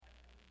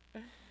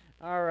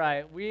All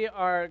right, we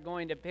are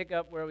going to pick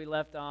up where we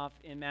left off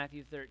in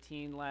Matthew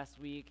 13 last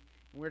week.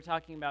 We're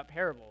talking about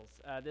parables.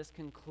 This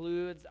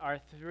concludes our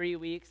 3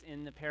 weeks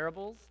in the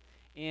parables,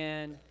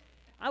 and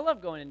I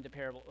love going into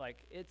parable.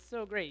 It's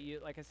so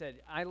great. Like I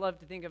said, I love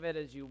to think of it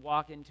as you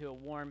walk into a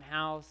warm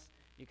house.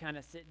 You kind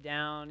of sit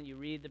down, you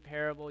read the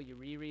parable, you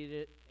reread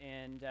it,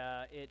 and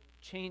it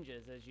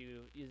changes as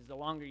the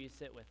longer you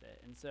sit with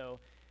it. And so,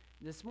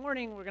 this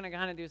morning we're going to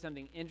kind of do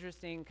something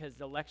interesting because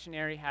the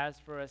lectionary has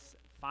for us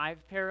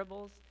 5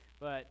 parables,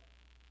 but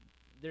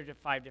they're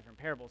just 5 different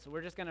parables. So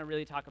we're just going to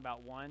really talk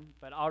about one,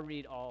 but I'll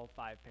read all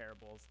 5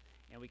 parables,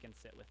 and we can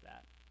sit with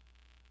that.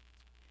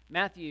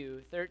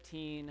 Matthew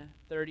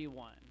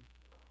 13:31.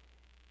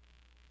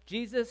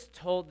 Jesus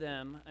told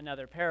them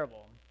another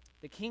parable.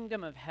 The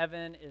kingdom of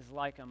heaven is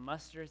like a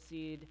mustard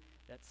seed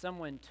that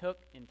someone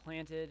took and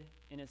planted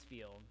in his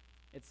field.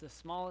 It's the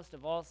smallest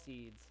of all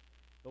seeds,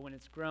 but when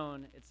it's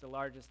grown, it's the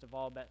largest of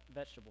all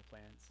vegetable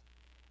plants.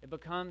 It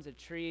becomes a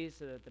tree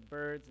so that the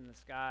birds in the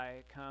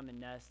sky come and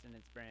nest in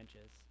its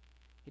branches.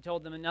 He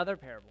told them another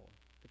parable.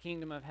 The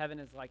kingdom of heaven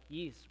is like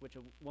yeast, which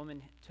a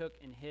woman took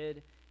and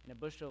hid in a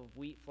bushel of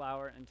wheat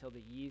flour until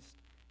the yeast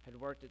had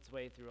worked its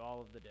way through all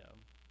of the dough.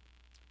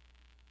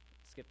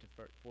 Skip to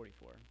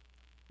 44.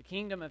 The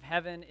kingdom of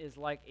heaven is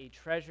like a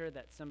treasure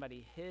that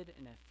somebody hid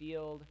in a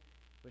field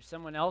which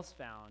someone else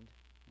found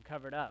and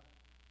covered up.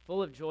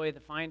 Full of joy, the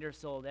finder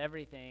sold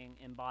everything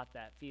and bought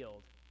that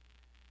field.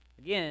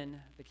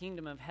 Again, the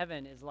kingdom of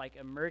heaven is like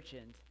a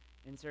merchant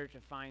in search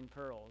of fine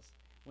pearls.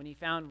 When he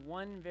found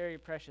one very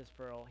precious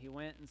pearl, he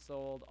went and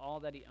sold all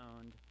that he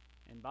owned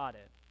and bought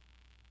it.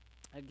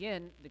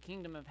 Again, the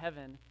kingdom of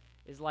heaven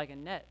is like a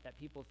net that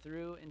people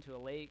threw into a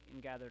lake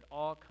and gathered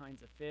all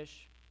kinds of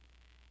fish.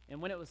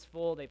 And when it was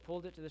full, they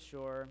pulled it to the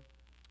shore,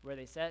 where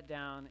they sat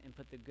down and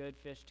put the good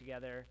fish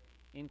together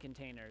in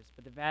containers.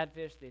 But the bad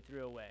fish they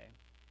threw away.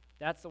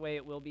 That's the way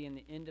it will be in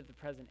the end of the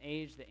present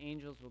age. The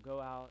angels will go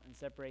out and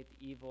separate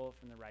the evil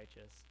from the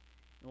righteous,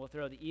 and will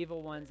throw the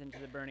evil ones into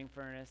the burning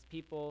furnace.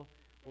 People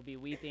will be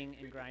weeping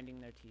and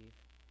grinding their teeth.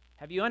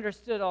 Have you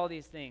understood all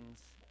these things?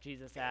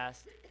 Jesus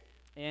asked.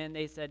 And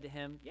they said to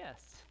him,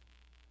 yes.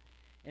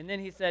 And then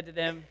he said to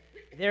them,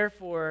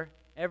 therefore,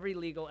 every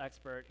legal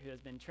expert who has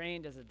been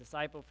trained as a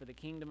disciple for the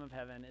kingdom of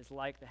heaven is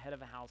like the head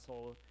of a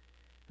household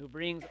who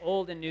brings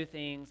old and new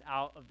things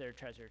out of their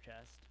treasure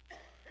chest.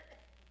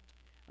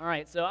 All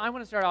right, so I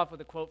want to start off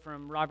with a quote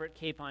from Robert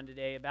Capon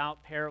today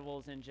about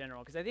parables in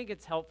general, because I think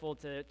it's helpful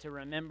to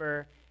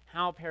remember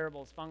how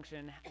parables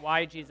function,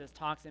 why Jesus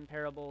talks in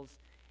parables.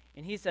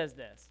 And he says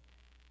this: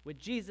 with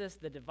Jesus,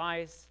 the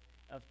device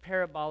of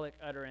parabolic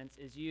utterance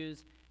is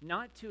used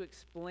not to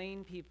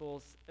explain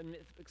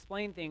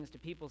things to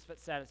people's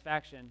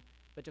satisfaction,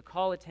 but to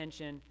call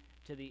attention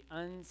to the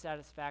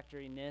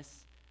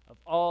unsatisfactoriness of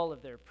all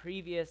of their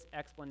previous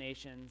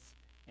explanations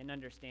and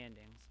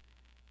understandings.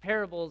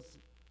 Parables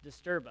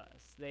disturb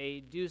us.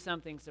 They do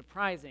something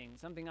surprising,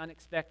 something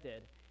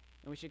unexpected,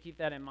 and we should keep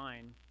that in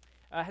mind.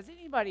 Has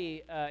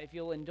anybody, if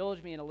you'll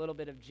indulge me in a little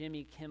bit of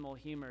Jimmy Kimmel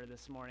humor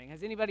this morning,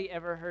 has anybody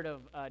ever heard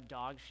of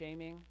dog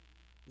shaming?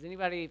 Is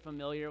anybody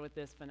familiar with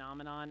this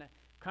phenomenon?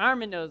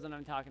 Carmen knows what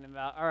I'm talking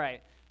about. All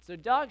right, so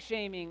dog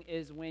shaming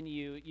is when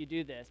you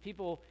do this.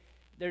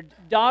 Their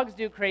dogs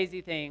do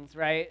crazy things,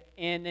 right?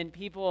 And then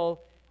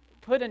people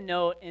put a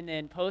note and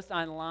then post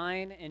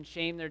online and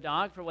shame their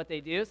dog for what they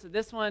do. So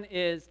this one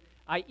is,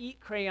 I eat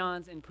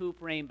crayons and poop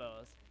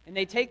rainbows. And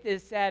they take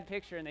this sad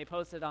picture and they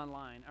post it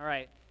online. All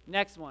right,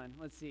 next one.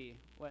 Let's see.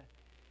 What?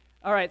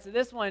 All right, so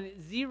this one,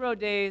 0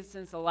 days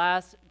since the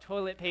last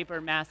toilet paper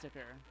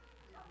massacre.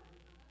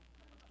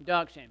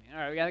 Dog shaming. All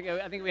right, we gotta go.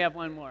 I think we have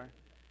one more.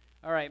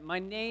 All right, my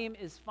name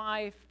is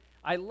Fife.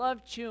 I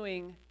love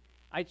chewing.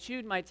 I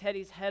chewed my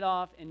teddy's head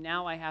off and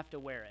now I have to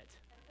wear it.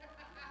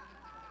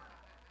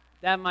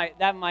 That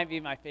might be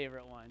my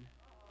favorite one.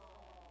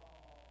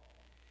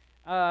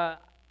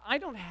 I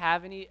don't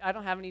have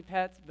any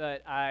pets,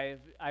 but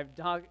I've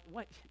dog.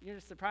 What? You're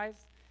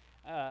surprised?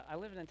 I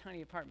live in a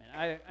tiny apartment.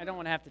 I don't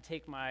want to have to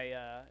take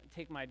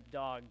my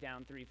dog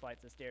down 3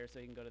 flights of stairs so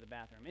he can go to the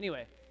bathroom.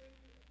 Anyway,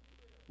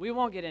 we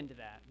won't get into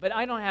that. But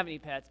I don't have any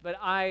pets. But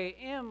I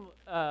am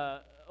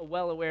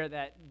well aware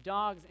that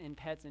dogs and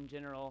pets in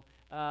general,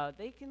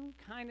 they can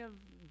kind of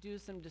do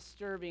some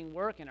disturbing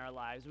work in our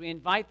lives. We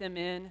invite them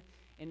in,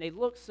 and they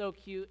look so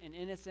cute and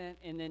innocent,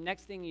 and then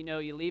next thing you know,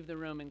 you leave the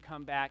room and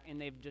come back,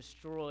 and they've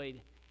destroyed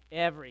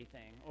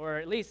everything, or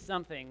at least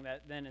something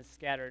that then is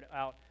scattered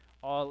out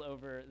all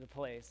over the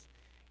place.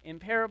 In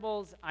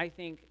parables, I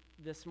think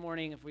this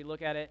morning, if we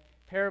look at it,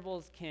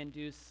 parables can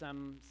do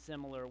some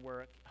similar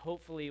work,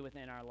 hopefully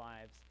within our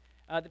lives.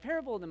 The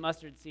parable of the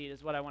mustard seed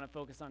is what I want to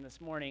focus on this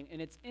morning, and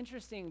it's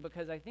interesting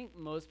because I think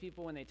most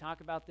people, when they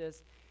talk about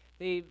this,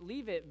 they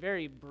leave it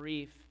very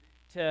brief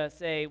to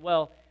say,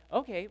 well,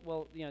 okay,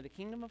 well, the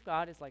kingdom of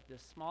God is like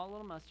this small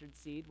little mustard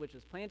seed, which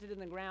was planted in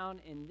the ground,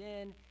 and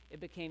then it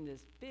became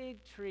this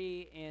big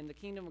tree, and the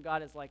kingdom of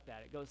God is like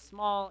that. It goes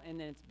small, and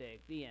then it's big,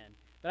 the end.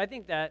 But I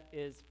think that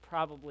is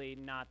probably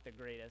not the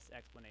greatest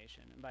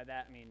explanation, and by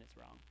that I mean it's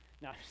wrong.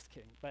 No, I'm just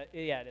kidding. But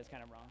yeah, it is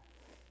kind of wrong.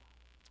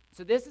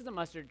 So this is a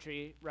mustard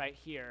tree right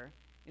here.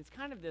 It's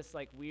kind of this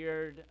like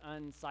weird,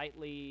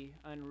 unsightly,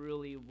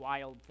 unruly,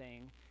 wild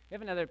thing. We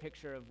have another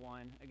picture of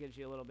one that gives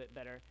you a little bit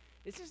better.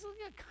 It's just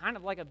kind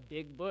of like a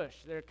big bush.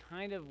 They're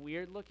kind of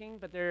weird looking,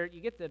 but you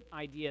get the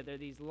idea. They're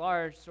these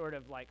large, sort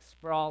of like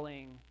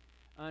sprawling,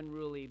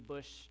 unruly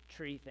bush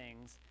tree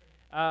things,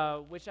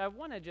 which I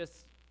wanted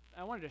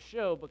to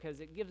show because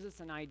it gives us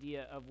an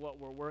idea of what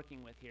we're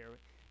working with here.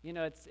 You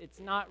know, it's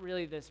not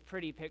really this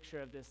pretty picture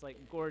of this like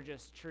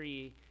gorgeous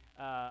tree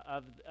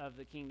of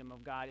the kingdom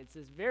of God. It's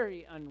this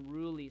very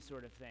unruly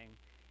sort of thing.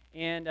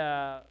 And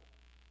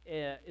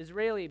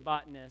Israeli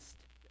botanist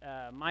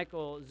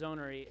Michael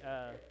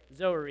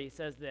Zohary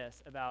says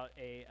this about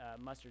a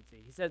mustard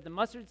seed. He says, the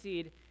mustard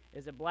seed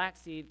is a black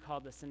seed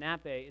called the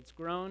sinape. It's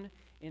grown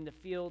in the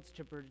fields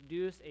to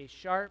produce a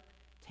sharp,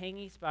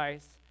 tangy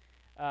spice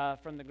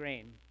from the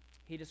grain.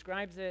 He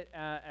describes it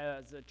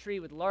as a tree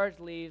with large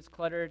leaves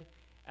cluttered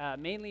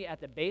mainly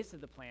at the base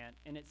of the plant,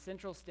 and its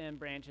central stem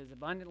branches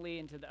abundantly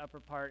into the upper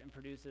part and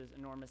produces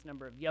enormous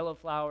number of yellow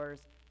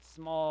flowers,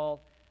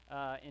 small,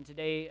 and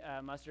today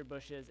mustard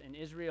bushes in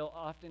Israel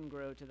often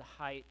grow to the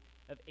height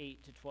of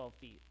 8 to 12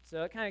 feet.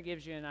 So it kind of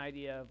gives you an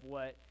idea of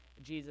what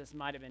Jesus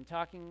might have been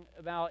talking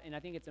about, and I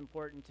think it's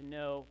important to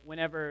know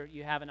whenever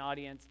you have an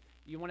audience,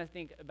 you want to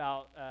think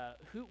about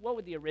what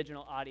would the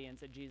original audience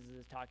that Jesus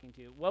is talking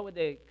to, what would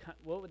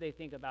they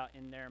think about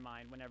in their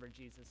mind whenever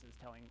Jesus is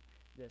telling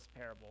this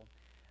parable.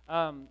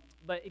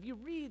 But if you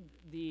read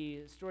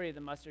the story of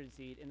the mustard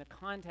seed in the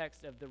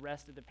context of the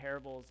rest of the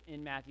parables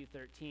in Matthew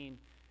 13,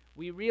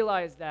 we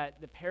realize that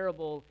the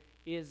parable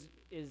is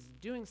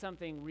doing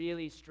something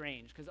really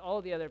strange, because all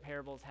of the other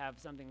parables have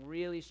something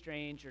really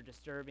strange or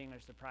disturbing or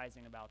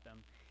surprising about them.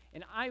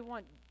 And I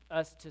want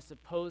us to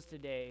suppose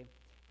today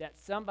that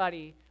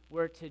somebody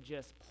were to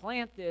just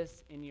plant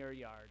this in your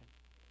yard.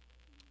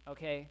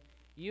 Okay?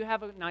 You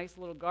have a nice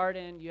little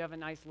garden, you have a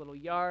nice little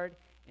yard,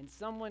 and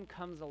someone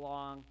comes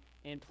along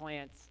and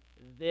plants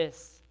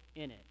this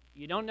in it.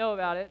 You don't know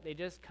about it, they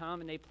just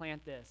come and they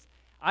plant this.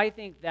 I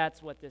think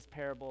that's what this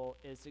parable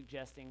is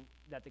suggesting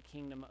that the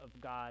kingdom of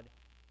God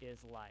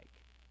is like.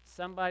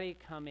 Somebody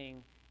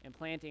coming and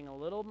planting a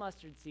little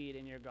mustard seed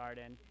in your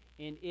garden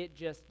and it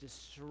just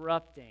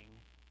disrupting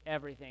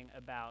everything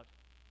about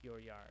your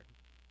yard.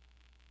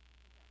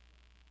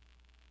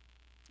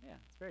 Yeah,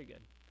 it's very good.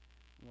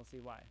 And we'll see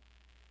why.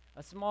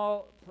 A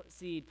small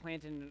seed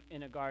planted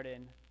in a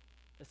garden,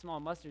 a small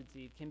mustard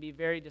seed, can be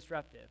very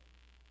disruptive.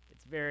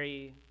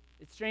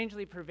 It's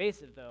strangely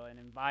pervasive, though, and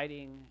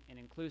inviting and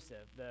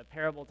inclusive. The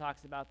parable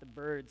talks about the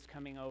birds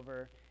coming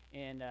over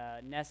and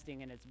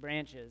nesting in its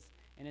branches.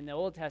 And in the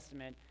Old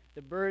Testament,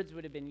 the birds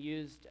would have been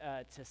used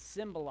to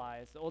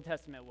symbolize. The Old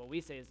Testament, what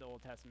we say is the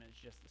Old Testament, is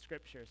just the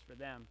scriptures for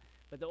them.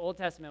 But the Old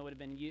Testament would have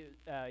been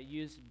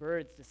used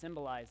birds to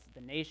symbolize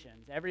the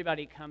nations.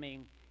 Everybody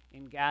coming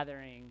and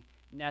gathering,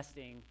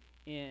 nesting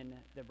in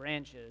the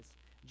branches.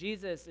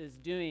 Jesus is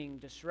doing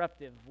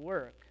disruptive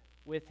work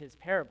with his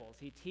parables.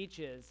 He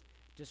teaches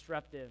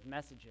disruptive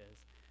messages.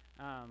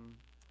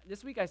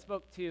 This week I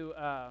spoke to,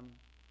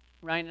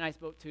 Ryan and I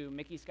spoke to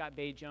Mickey Scott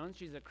Bay Jones.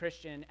 She's a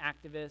Christian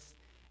activist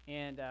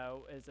and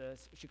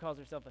she calls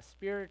herself a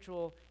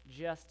spiritual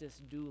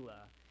justice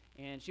doula.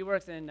 And she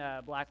works in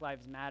Black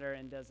Lives Matter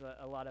and does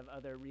a lot of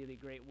other really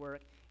great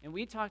work. And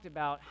we talked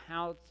about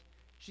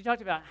she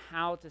talked about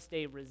how to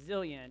stay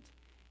resilient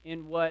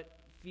in what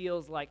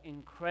feels like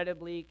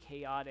incredibly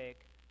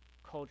chaotic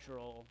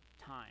cultural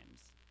times.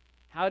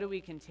 How do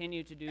we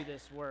continue to do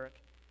this work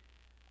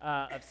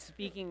of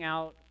speaking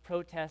out,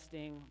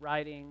 protesting,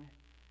 writing?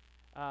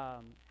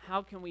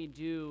 How can we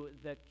do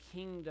the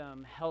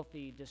kingdom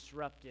healthy,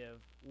 disruptive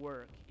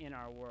work in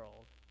our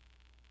world?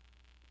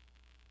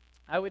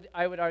 I would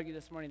argue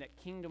this morning that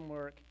kingdom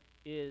work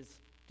is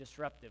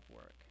disruptive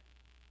work.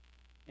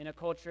 In a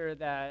culture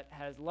that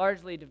has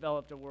largely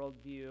developed a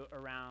worldview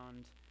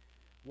around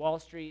Wall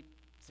Street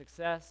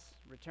success,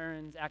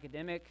 returns,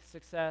 academic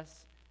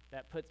success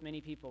that puts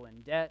many people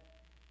in debt,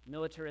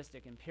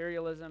 militaristic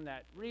imperialism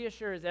that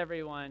reassures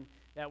everyone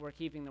that we're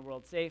keeping the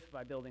world safe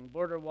by building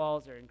border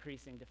walls or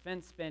increasing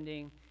defense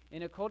spending,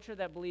 in a culture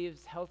that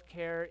believes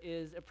healthcare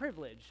is a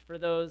privilege for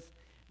those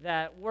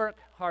that work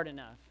hard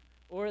enough,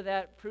 or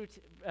that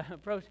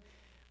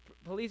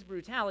police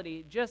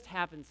brutality just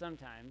happens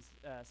sometimes,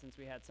 since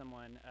we had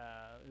someone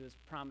who's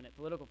a prominent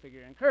political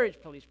figure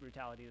encourage police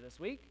brutality this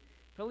week.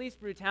 Police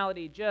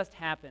brutality just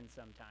happens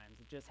sometimes.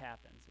 It just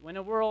happens. When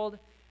a world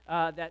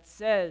that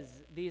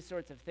says these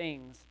sorts of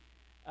things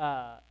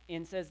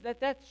and says that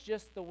that's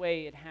just the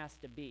way it has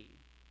to be,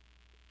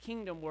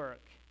 kingdom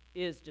work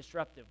is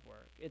disruptive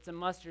work. It's a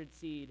mustard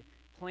seed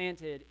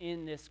planted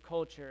in this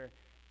culture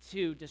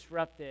to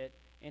disrupt it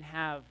and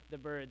have the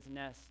birds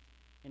nest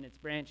in its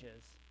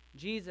branches.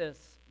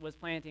 Jesus was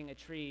planting a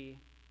tree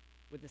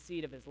with the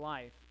seed of his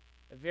life,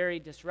 a very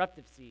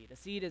disruptive seed. A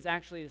seed is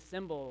actually a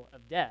symbol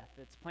of death.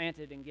 It's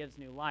planted and gives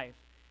new life.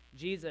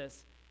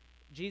 Jesus'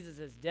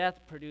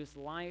 death produced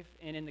life,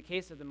 and in the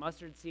case of the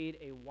mustard seed,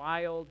 a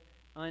wild,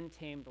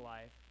 untamed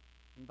life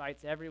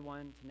invites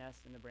everyone to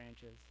nest in the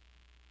branches.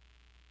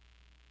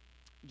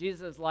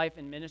 Jesus' life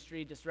and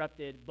ministry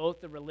disrupted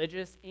both the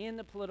religious and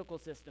the political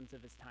systems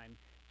of his time.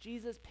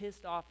 Jesus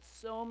pissed off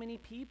so many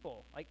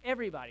people, like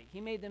everybody.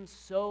 He made them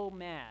so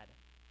mad.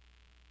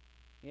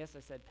 Yes, I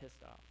said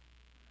pissed off.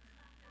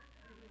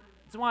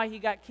 That's why he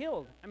got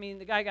killed. I mean,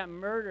 the guy got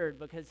murdered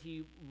because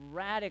he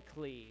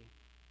radically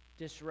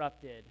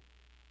disrupted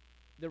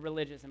the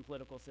religious and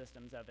political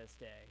systems of his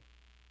day.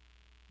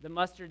 The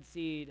mustard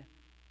seed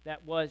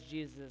that was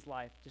Jesus'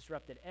 life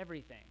disrupted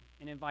everything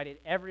and invited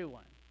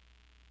everyone.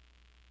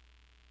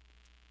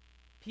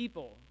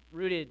 People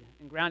rooted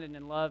and grounded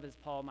in love, as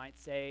Paul might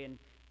say, and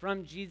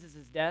from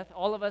Jesus' death,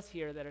 all of us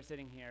here that are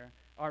sitting here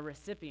are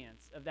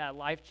recipients of that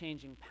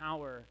life-changing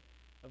power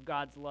of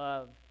God's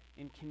love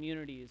in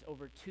communities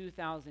over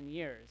 2,000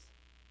 years,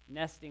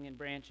 nesting in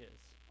branches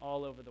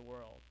all over the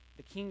world.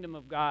 The kingdom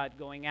of God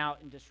going out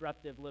in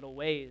disruptive little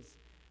ways,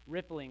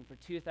 rippling for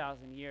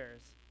 2,000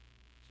 years,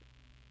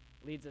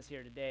 leads us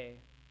here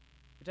today,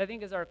 which I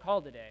think is our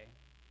call today,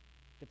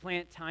 to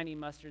plant tiny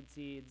mustard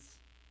seeds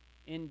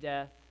in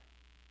death,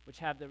 which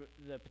have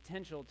the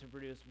potential to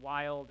produce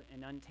wild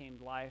and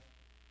untamed life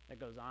that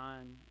goes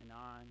on and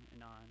on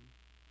and on.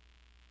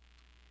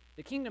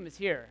 The kingdom is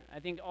here.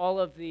 I think all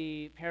of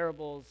the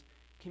parables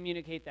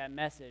communicate that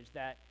message,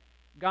 that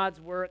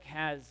God's work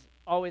has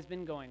always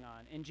been going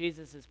on, and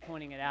Jesus is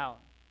pointing it out.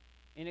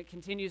 And it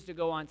continues to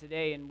go on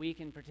today, and we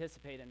can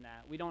participate in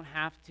that. We don't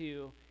have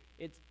to,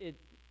 it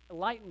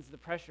lightens the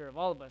pressure of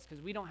all of us,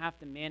 because we don't have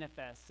to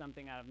manifest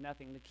something out of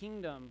nothing. The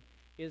kingdom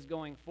is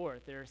going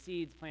forth. There are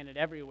seeds planted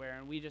everywhere,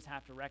 and we just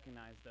have to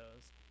recognize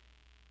those.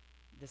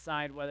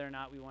 Decide whether or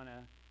not we want to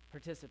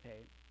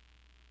participate.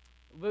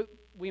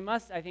 We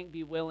must, I think,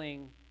 be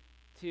willing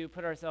to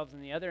put ourselves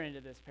on the other end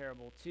of this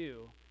parable,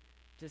 too,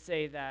 to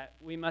say that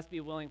we must be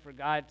willing for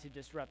God to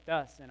disrupt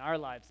us in our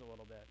lives a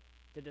little bit,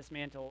 to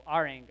dismantle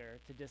our anger,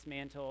 to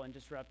dismantle and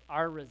disrupt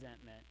our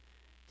resentment,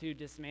 to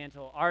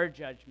dismantle our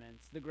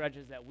judgments, the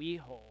grudges that we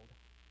hold,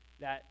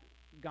 that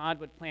God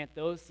would plant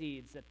those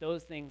seeds, that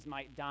those things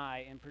might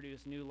die and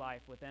produce new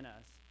life within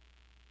us.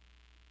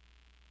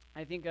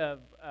 I think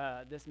of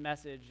this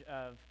message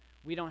of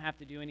we don't have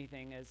to do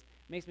anything as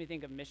makes me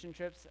think of mission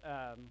trips.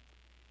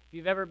 If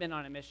you've ever been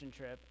on a mission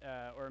trip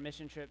or a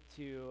mission trip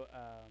to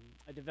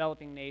a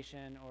developing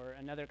nation or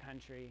another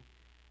country,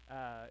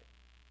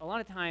 a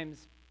lot of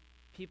times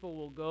people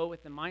will go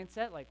with the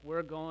mindset like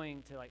we're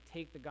going to like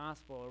take the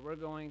gospel, or we're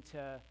going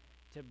to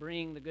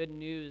bring the good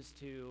news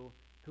to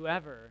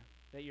whoever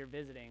that you're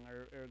visiting,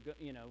 or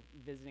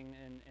visiting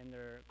in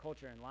their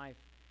culture and life.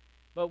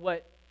 But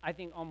what I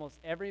think almost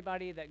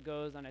everybody that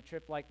goes on a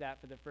trip like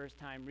that for the first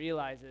time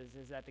realizes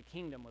is that the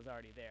kingdom was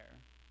already there.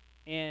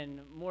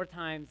 And more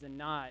times than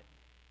not,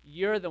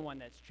 you're the one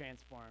that's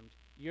transformed.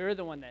 You're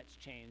the one that's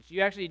changed.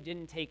 You actually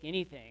didn't take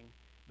anything,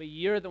 but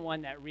you're the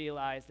one that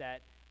realized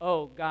that,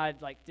 oh, God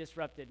like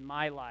disrupted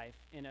my life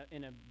in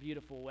a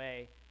beautiful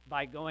way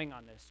by going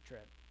on this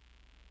trip.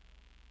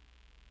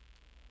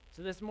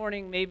 So this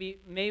morning,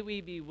 may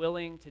we be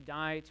willing to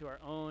die to our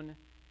own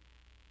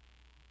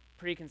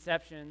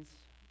preconceptions,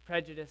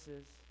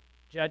 prejudices,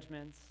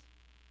 judgments,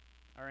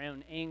 our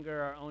own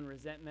anger, our own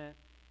resentment,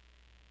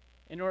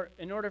 in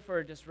order for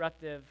a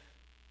disruptive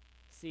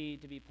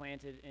seed to be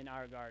planted in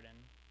our garden,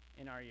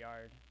 in our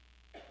yard.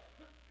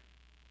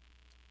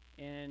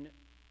 And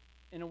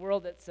in a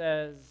world that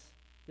says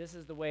this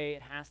is the way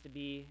it has to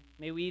be,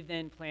 may we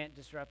then plant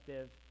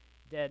disruptive,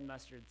 dead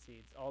mustard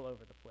seeds all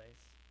over the place.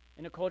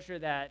 In a culture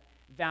that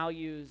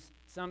values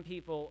some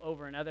people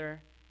over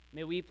another,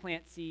 may we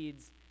plant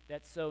seeds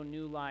that sow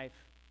new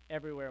life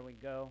everywhere we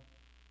go.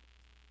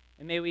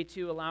 And may we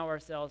too allow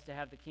ourselves to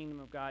have the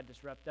kingdom of God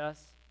disrupt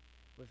us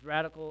with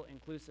radical,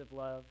 inclusive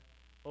love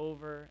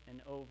over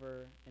and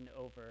over and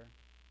over,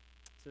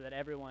 so that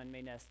everyone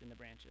may nest in the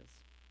branches.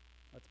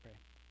 Let's pray.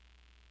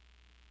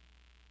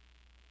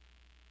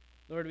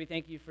 Lord, we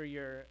thank you for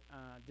your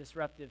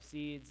disruptive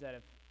seeds that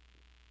have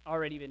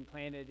already been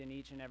planted in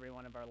each and every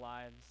one of our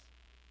lives,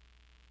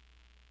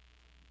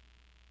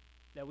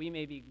 that we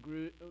may be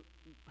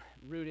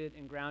rooted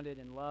and grounded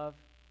in love.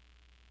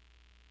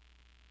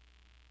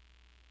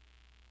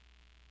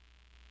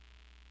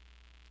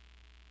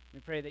 We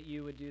pray that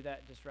you would do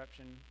that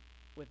disruption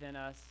within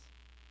us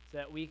so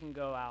that we can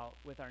go out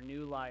with our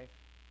new life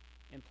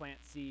and plant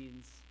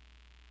seeds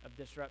of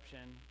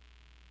disruption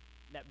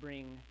that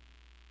bring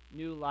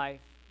new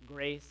life,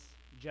 grace,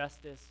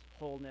 justice,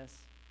 wholeness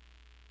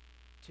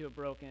to a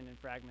broken and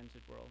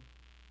fragmented world.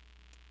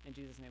 In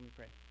Jesus' name we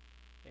pray.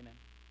 Amen.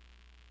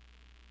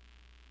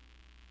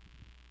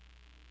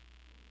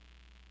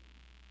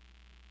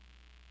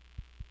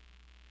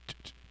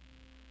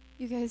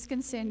 You guys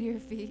can stand to your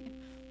feet.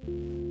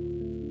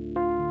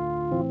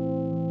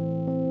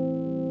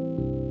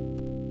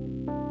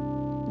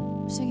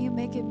 So you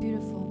make it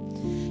beautiful.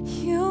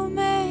 You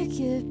make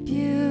it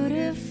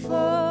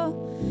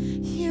beautiful.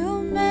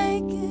 You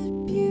make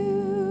it beautiful.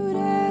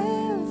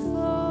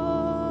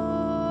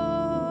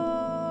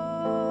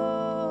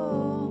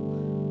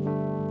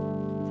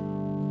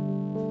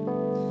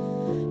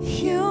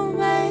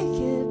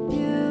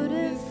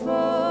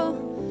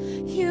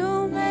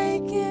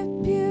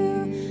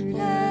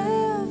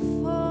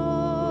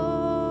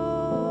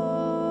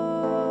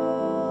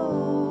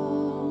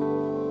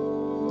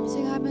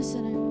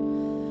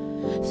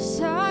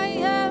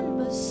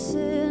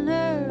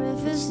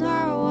 it's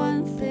not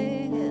one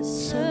thing,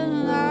 it's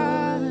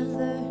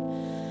another.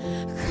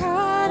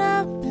 Caught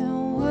up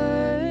in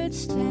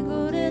words,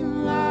 tangled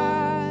in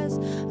lies.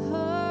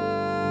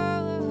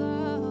 Oh,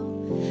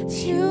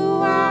 you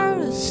are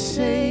a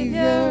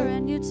savior,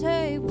 and you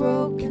take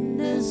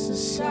brokenness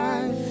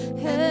aside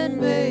and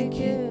make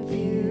it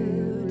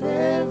beautiful,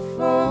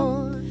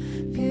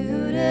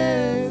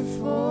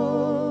 beautiful.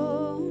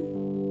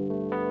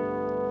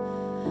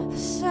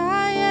 'Cause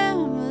I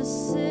am a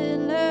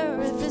sinner.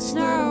 If it's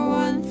not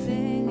one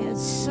thing,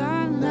 it's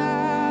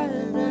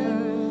another.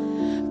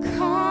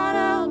 Caught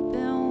up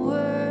in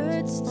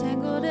words,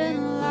 tangled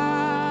in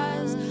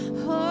lies.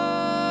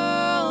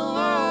 Oh,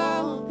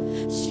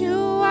 you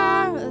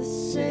are a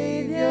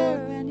savior,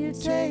 and you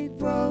take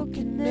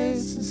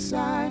brokenness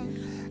aside